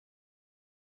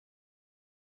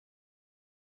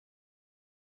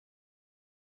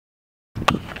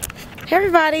Hey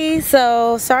everybody,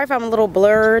 so sorry if I'm a little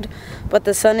blurred, but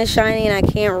the sun is shining and I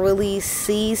can't really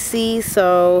see,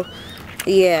 so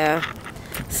yeah.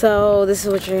 So this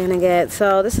is what you're gonna get.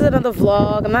 So this is another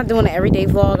vlog. I'm not doing an everyday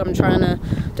vlog. I'm trying to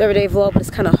do everyday vlog, but it's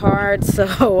kind of hard. So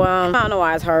I don't know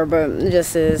why it's hard, but it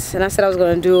just is. And I said I was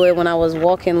gonna do it when I was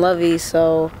walking Lovie.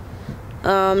 So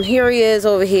here he is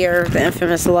over here, the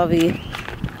infamous Lovie.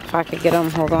 If I could get him,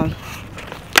 hold on.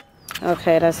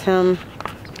 Okay, that's him.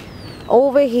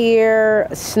 Over here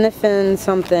sniffing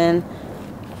something.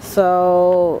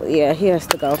 So yeah, he has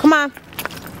to go. Come on.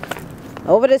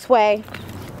 Over this way.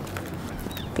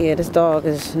 Yeah, this dog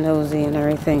is nosy and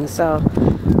everything. So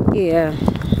yeah.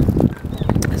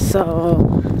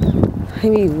 So he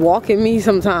be walking me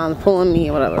sometimes, pulling me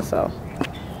or whatever. So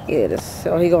yeah,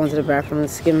 so he goes to the bathroom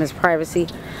to give him his privacy.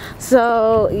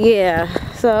 So yeah.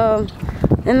 So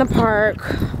in the park,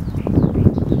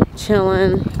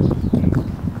 chilling.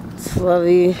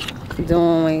 Lovie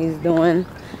doing what he's doing,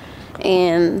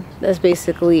 and that's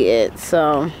basically it.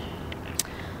 So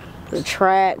the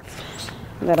track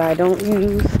that I don't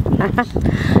use,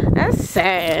 that's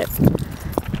sad.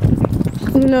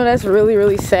 You know, that's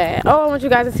really sad. Oh, I want you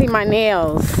guys to see my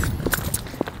nails.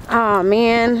 Oh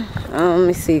man, let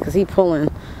me see, because he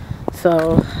pulling,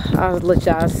 so I'll let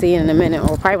y'all see in a minute,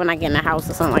 or probably when I get in the house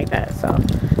or something like that. So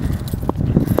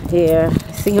yeah,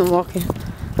 see him walking.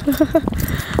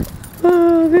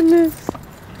 Oh goodness.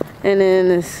 And then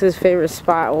this is his favorite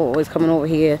spot, always coming over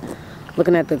here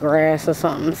looking at the grass or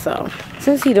something. So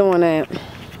since he doing that,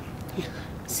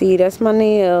 see, that's my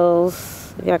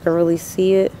nails, if y'all can really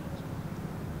see it.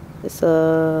 It's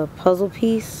a puzzle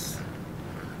piece.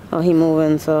 Oh, he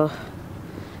moving, so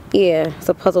yeah, it's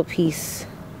a puzzle piece.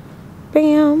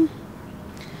 Bam.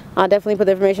 I'll definitely put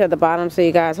the information at the bottom so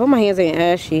you guys, hope my hands ain't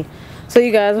ashy, so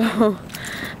you guys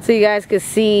can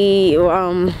see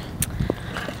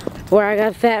where I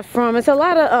got that from. It's a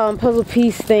lot of puzzle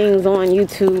piece things on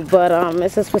YouTube, but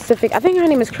it's a specific, I think her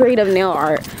name is Creative Nail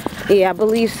Art. Yeah, I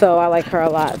believe so. I like her a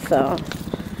lot. So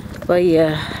but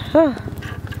yeah,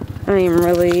 I am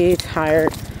really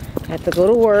tired. I have to go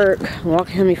to work, walk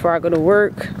him before I go to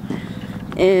work,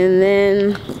 and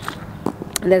then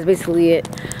that's basically it.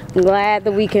 I'm glad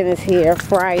the weekend is here.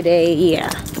 Friday, yeah.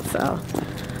 So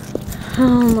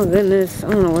oh my goodness,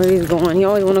 I don't know where he's going. He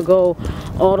always want to go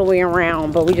all the way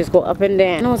around, but we just go up and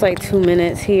down. I know it's like 2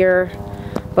 minutes here,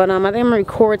 but I think I'm gonna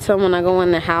record some when I go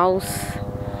in the house.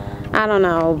 I don't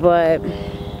know, but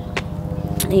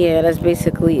yeah, that's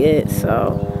basically it.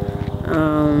 So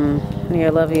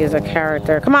yeah, Lovie is a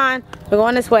character. Come on, we're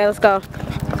going this way, let's go.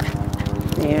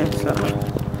 Yeah, so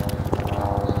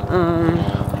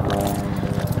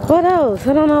what else?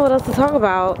 I don't know what else to talk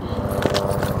about.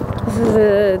 This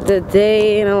is the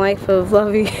day in the life of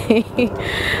Lovie.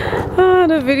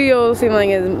 The video seems like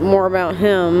it's more about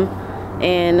him,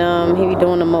 and he be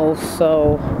doing the most,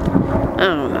 so I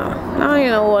don't know. I don't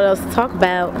even know what else to talk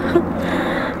about.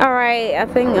 Alright, I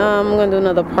think I'm gonna do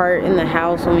another part in the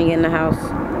house when we get in the house.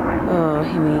 Oh,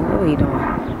 I mean, what are you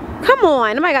doing? Come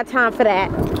on, nobody got time for that.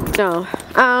 No.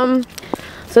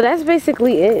 So that's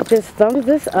basically it. Just thumbs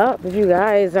this up if you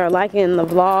guys are liking the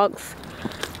vlogs.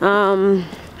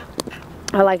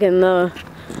 I like in the,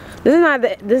 this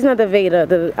is not the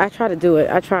Veda. I try to do it.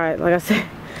 I tried, like I said.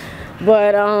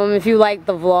 But if you like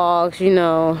the vlogs, you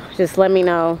know, just let me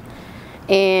know.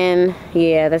 And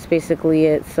yeah, that's basically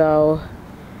it. So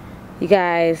you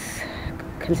guys,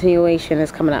 continuation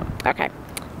is coming up. Okay.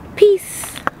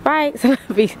 Peace. Bye.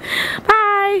 Peace.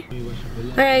 Bye.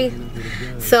 Hey.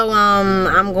 So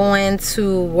I'm going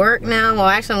to work now. Well,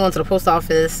 actually I'm going to the post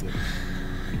office.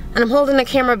 And I'm holding the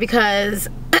camera because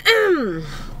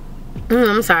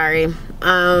I'm sorry,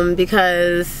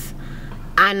 because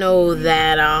I know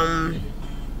that I'm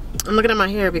looking at my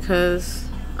hair because,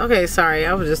 okay, sorry,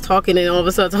 I was just talking and all of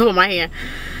a sudden talking about my hair,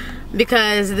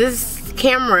 because this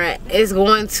camera is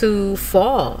going to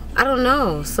fall. I don't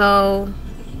know, so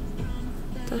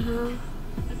what the hell?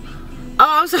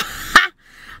 Oh, I'm sorry.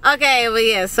 Okay, but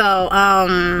yeah, so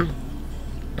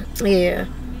yeah,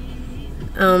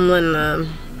 I'm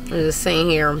just saying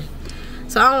here.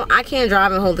 So I can't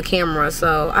drive and hold the camera,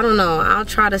 so I don't know. I'll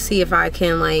try to see if I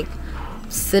can like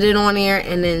sit it on there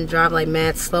and then drive like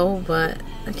mad slow, but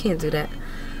I can't do that.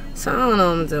 So I don't know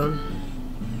what I'm doing.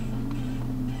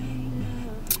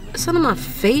 It's on my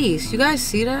face. You guys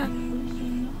see that?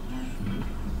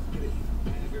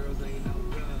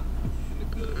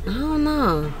 I don't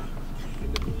know.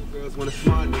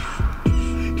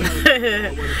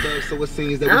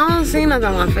 I don't see nothing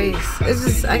on my face. It's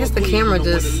just, I guess the camera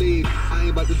just, I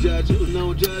don't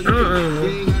know.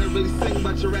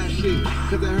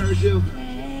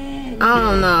 I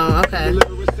don't know. Okay.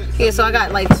 Yeah, so I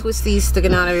got like twisties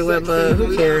sticking out everywhere, but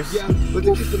who cares?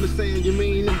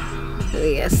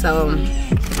 Yeah, so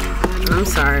I'm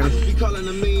sorry. I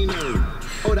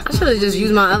should have just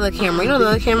used my other camera. You know the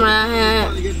other camera I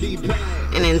had?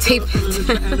 And then tape it.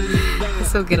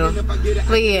 It's so ghetto.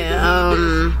 But yeah,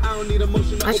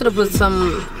 I should have put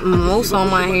some mousse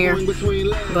on my hair.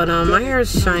 But my hair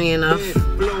is shiny enough.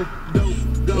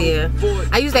 Yeah,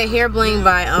 I use that hair bling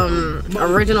by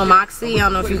Original Moxie. I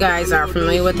don't know if you guys are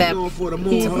familiar with that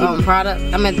product.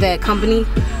 I meant that company,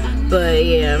 but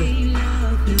yeah.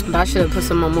 But I should have put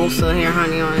some mimosa hair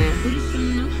honey on it.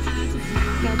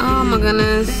 Oh my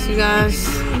goodness, you guys.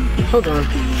 Hold on.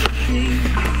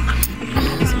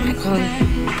 Somebody calling.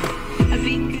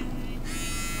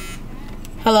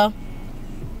 Hello.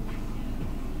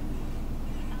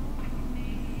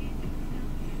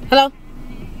 Hello.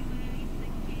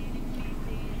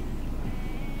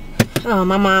 Oh,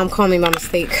 my mom called me by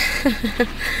mistake.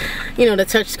 You know, the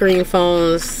touchscreen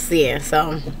phones. Yeah,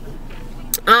 so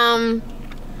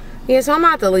yeah, so I'm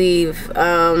about to leave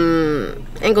and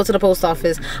go to the post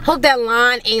office. Hope that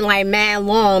line ain't like mad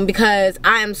long, because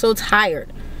I am so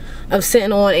tired of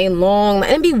sitting on a long line.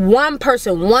 And be one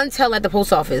person, one tell at the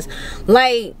post office.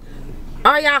 Like,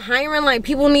 are y'all hiring? Like,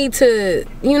 people need to,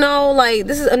 you know, like,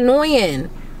 this is annoying.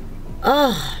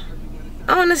 Ugh, I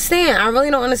don't understand. I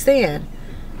really don't understand.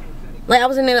 Like, I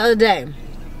was in there the other day,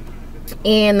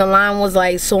 and the line was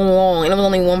like so long, and it was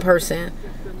only one person.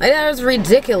 Like, that was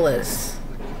ridiculous.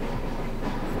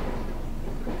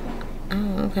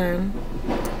 Oh, okay.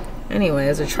 Anyway,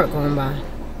 there's a truck going by.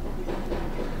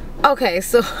 Okay,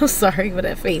 so I'm sorry for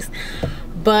that face,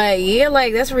 but yeah,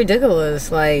 like, that's ridiculous.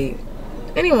 Like,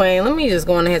 anyway, let me just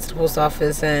go on ahead to the post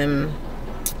office and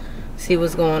see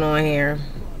what's going on here.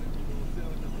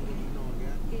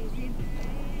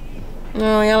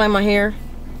 Oh, y'all like my hair?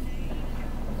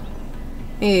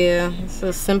 Yeah, it's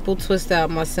a simple twist out,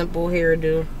 my simple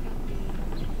hairdo.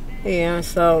 Yeah,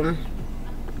 so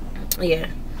yeah.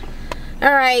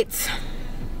 All right.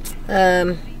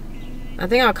 I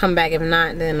think I'll come back. If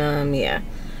not, then yeah.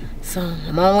 So I'm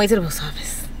on my way to the post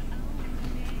office.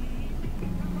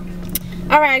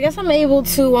 All right, I guess I'm able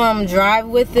to drive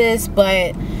with this,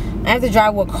 but I have to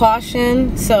drive with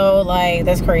caution. So like,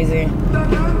 that's crazy.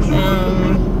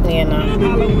 Yeah, no. I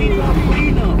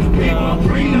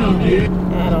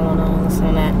don't want to listen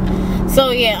to that. So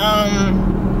yeah,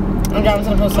 I'm driving to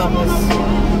the post office.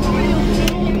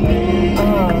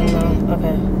 Oh no,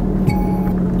 okay.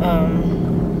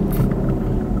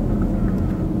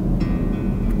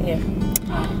 Yeah.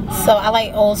 So I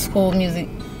like old school music.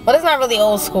 Well, it's not really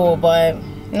old school, but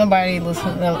nobody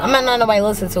listens. I mean, not nobody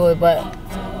listens to it, but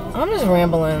I'm just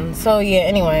rambling. So yeah,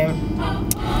 anyway.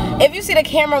 If you see the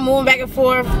camera moving back and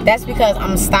forth, that's because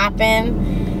I'm stopping.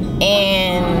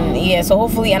 And yeah, so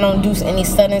hopefully I don't do any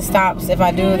sudden stops. If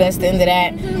I do, that's the end of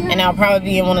that. And I'll probably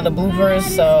be in one of the bloopers.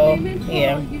 So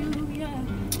yeah.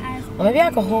 Well, maybe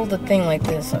I could hold the thing like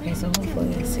this. Okay, so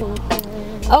hopefully let's see.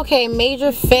 Okay,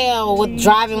 major fail with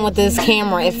driving with this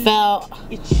camera. It fell.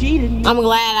 I'm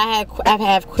glad I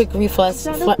have quick reflex.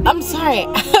 I'm sorry,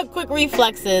 quick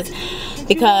reflexes,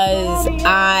 because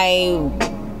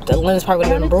the lens part would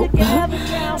have been broke.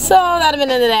 So that'd have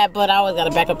been into that, but I always got a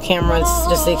backup camera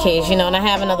just in case, you know. And I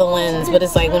have another lens, but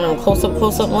it's like one of them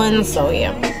close-up lens. So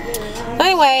yeah.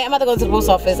 Anyway, I'm about to go to the post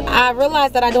office. I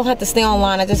realized that I don't have to stay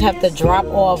online. I just have to drop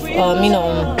off. You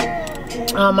know,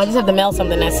 I just have to mail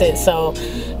something. That's it. So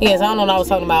yes, I don't know what I was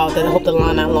talking about. I hope the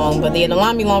line not long, but yeah, the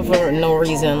line be long for no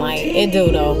reason. Like, it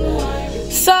do though.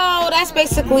 So that's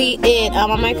basically it. I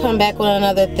might come back with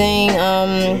another thing.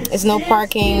 It's no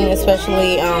parking,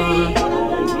 especially oh,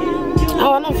 I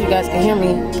don't know if you guys can hear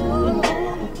me.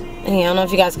 Yeah, I don't know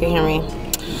if you guys can hear me.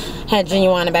 Had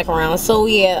Genuine in the back around. So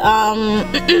yeah,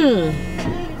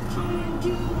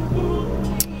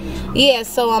 yeah,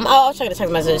 so oh, I'll check the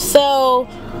text message. So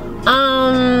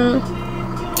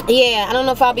yeah, I don't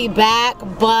know if I'll be back,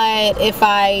 but if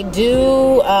I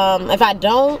do, if I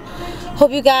don't,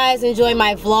 hope you guys enjoy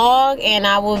my vlog, and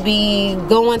I will be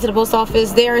going to the post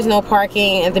office. There is no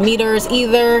parking at the meters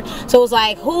either, so it's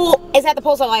like, who is at the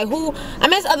post office? Like, who? I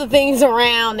mean, there's other things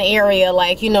around the area,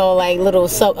 like, you know, like little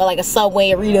like a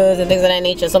Subway, Rita's, and things of that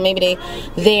nature. So maybe they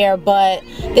there, but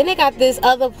then they got this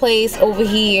other place over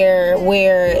here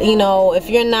where, you know, if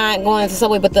you're not going to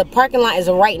Subway, but the parking lot is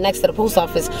right next to the post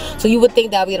office, so you would think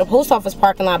that would be the post office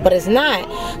parking lot, but it's not.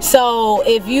 So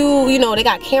if you know, they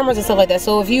got cameras and stuff like that.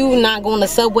 So if you not going to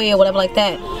Subway or whatever like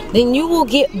that, then you will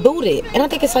get booted, and I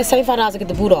think it's like $75 to get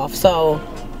the boot off. So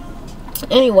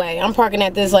anyway, I'm parking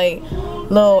at this like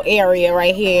little area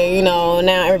right here, you know.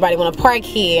 Now everybody want to park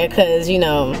here because, you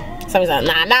know, Somebody's like,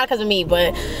 nah, not because of me,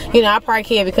 but you know, I probably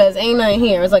care because ain't nothing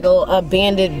here. It's like a little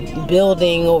abandoned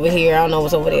building over here. I don't know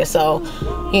what's over there. So,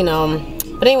 you know.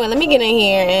 But anyway, let me get in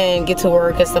here and get to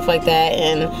work and stuff like that.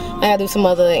 And I gotta do some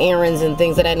other errands and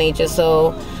things of that nature.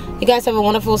 So, you guys have a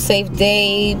wonderful, safe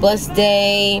day, blessed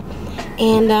day.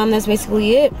 And that's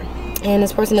basically it. And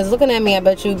this person is looking at me, I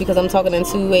bet you, because I'm talking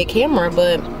into a camera.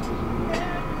 But,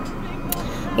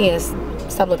 yes,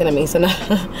 stop looking at me. So, no.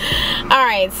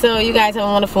 Alright, so you guys have a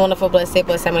wonderful, wonderful, blessed day,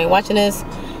 blessed time when you're watching this.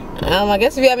 I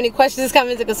guess if you have any questions,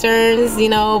 comments, or concerns, you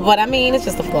know. But, I mean, it's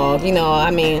just a vlog, you know.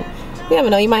 I mean... You never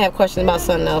know, you might have questions about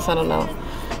something else, I don't know.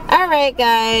 Alright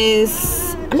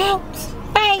guys, I'm out.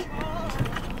 Bye.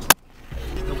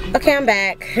 Okay, I'm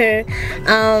back. I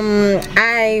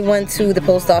went to the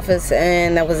post office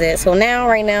and that was it. So now,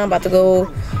 right now, I'm about to go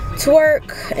to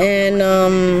work and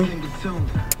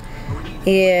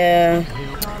yeah.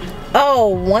 Oh,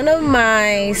 one of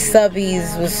my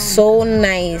subbies was so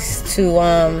nice to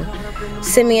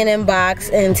send me an inbox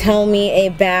and tell me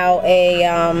about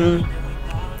a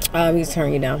he's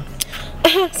turning you down.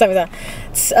 Sorry about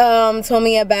that. Told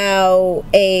me about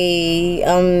a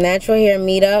natural hair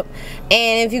meetup,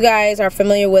 and if you guys are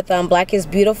familiar with Black is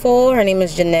Beautiful, her name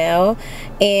is Janelle,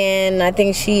 and I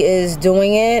think she is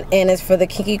doing it, and it's for the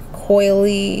Kiki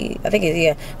Coily, I think it's,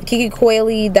 yeah,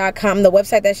 KikiCoily.com, the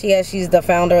website that she has. She's the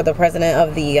founder, the president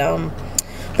of the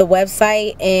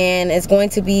website, and it's going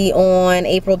to be on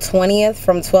April 20th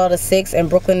from 12 to 6 in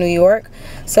Brooklyn, New York.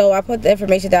 So I put the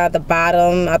information down at the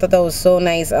bottom. I thought that was so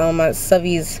nice. My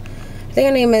subby's, I think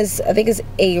her name is, I think it's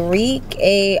Ariq,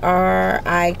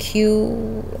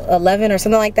 ARIQ 11 or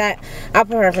something like that. I'll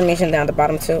put her information down at the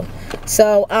bottom too.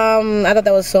 So I thought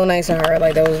that was so nice of her.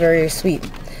 Like, that was very sweet.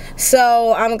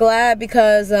 So I'm glad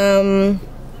because I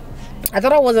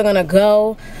thought I wasn't gonna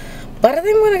go, but I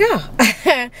didn't want to go.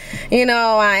 You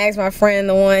know, I asked my friend,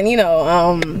 the one, you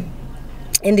know,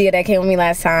 India that came with me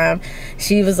last time.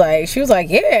 She was like,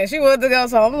 yeah, she wanted to go.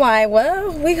 So I'm like,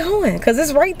 well, we going, because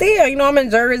it's right there. You know, I'm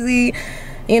in Jersey,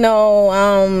 you know,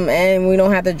 and we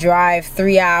don't have to drive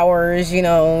 3 hours, you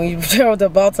know, we drove to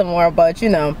Baltimore, but, you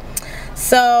know.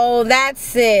 So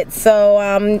that's it.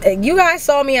 So you guys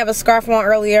saw me have a scarf on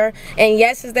earlier, and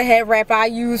yes, it's the head wrap I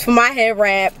use for my head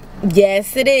wrap.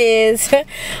 Yes, it is.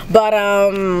 But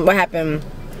what happened?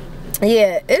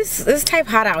 Yeah, it's type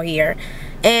hot out here,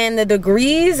 and the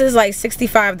degrees is like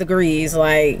 65 degrees.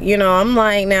 Like, you know, I'm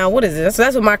like, now what is this? So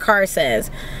that's what my car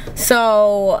says.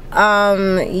 So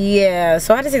yeah,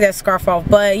 so I had to take that scarf off.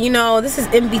 But you know, this is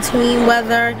in between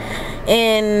weather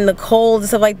and the cold and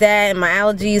stuff like that, and my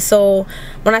allergies. So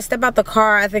when I step out the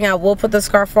car, I think I will put the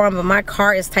scarf on, but my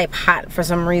car is type hot for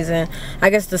some reason. I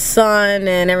guess the sun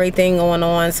and everything going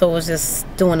on, so it was just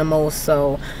doing the most.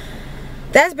 So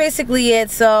that's basically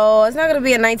it. So it's not gonna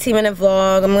be a 19-minute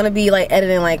vlog. I'm gonna be like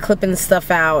editing, like clipping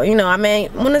stuff out, you know. I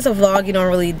mean, when it's a vlog, you don't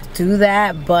really do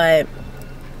that, but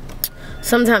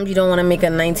sometimes you don't want to make a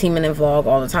 19-minute vlog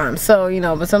all the time. So, you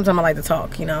know, but sometimes I like to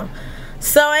talk, you know.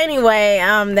 So anyway,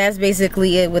 that's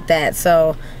basically it with that.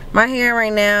 So my hair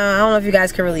right now, I don't know if you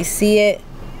guys can really see it.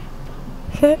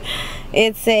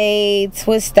 It's a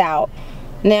twist out.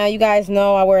 Now you guys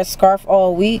know I wear a scarf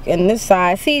all week, and this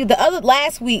side, see,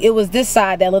 last week it was this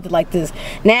side that looked like this.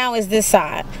 Now it's this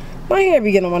side. My hair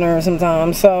be getting on my nerves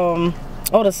sometimes. So,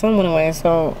 oh, the sun went away.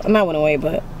 So not went away,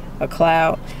 but a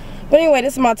cloud. But anyway,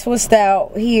 this is my twist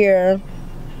out here,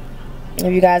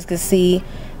 if you guys could see.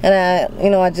 And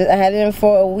you know, I had it in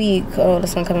for a week. Oh,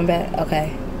 this one coming back.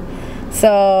 Okay. So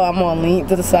I'm gonna lean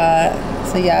to the side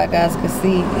so y'all guys can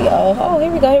see. Oh,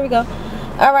 here we go. Here we go.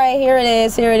 All right, here it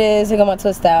is. Here it is. Here go my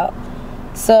twist out.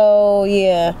 So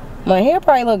yeah, my hair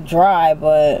probably look dry,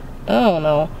 but I don't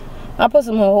know. I put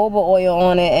some jojoba oil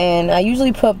on it, and I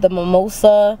usually put the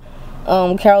mimosa,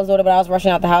 Carol's order, but I was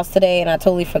rushing out the house today and I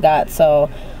totally forgot. So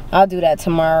I'll do that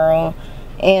tomorrow.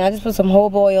 And I just put some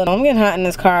jojoba oil. I'm getting hot in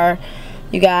this car,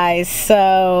 you guys.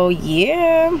 So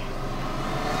yeah,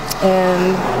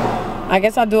 and I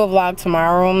guess I'll do a vlog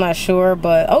tomorrow. I'm not sure,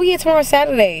 but oh yeah, tomorrow's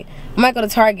Saturday. I might go to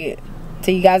Target.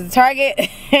 Tell you guys the Target.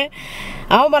 I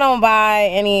hope I don't buy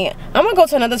any. I'm gonna go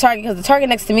to another Target because the Target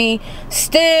next to me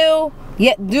still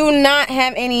do not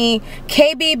have any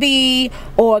KBB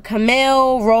or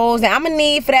Camille rolls. And I'm gonna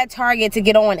need for that Target to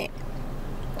get on it.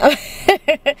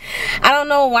 I don't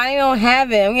know why they don't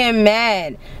have it. I'm getting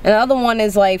mad. And the other one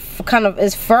is like kind of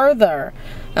is further.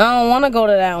 I don't want to go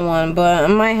to that one, but I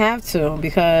might have to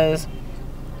because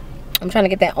I'm trying to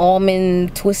get that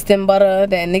almond twisting butter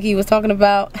that Nikki was talking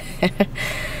about.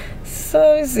 So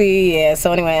let's see. Yeah,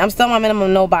 so anyway, I'm still on my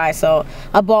minimum no buy. So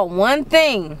I bought one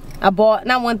thing. I bought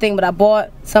not one thing, but I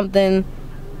bought something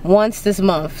once this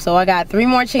month. So I got 3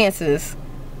 more chances.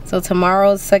 So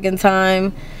tomorrow's second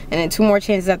time, and then 2 more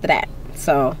chances after that.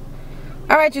 So,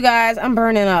 alright you guys, I'm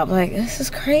burning up. Like, this is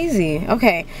crazy.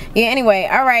 Okay. Yeah, anyway,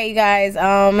 alright you guys.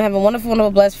 Have a wonderful,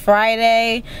 wonderful, blessed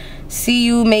Friday. See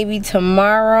you maybe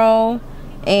tomorrow.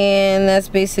 And that's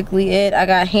basically it. I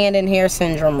got hand and hair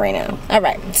syndrome right now.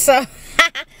 Alright, so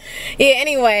yeah,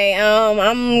 anyway,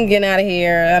 I'm getting out of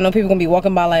here. I know people gonna be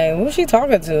walking by like, who's she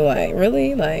talking to? Like,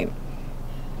 really? Like,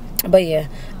 but yeah.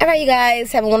 Alright, you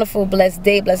guys, have a wonderful, blessed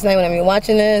day, blessed night whenever you're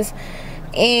watching this.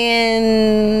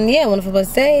 And yeah, wonderful,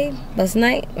 blessed day, blessed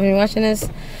night when you're watching this.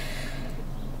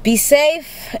 Be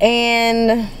safe,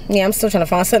 and yeah, I'm still trying to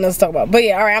find something else to talk about. But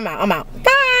yeah, alright, I'm out.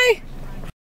 Bye.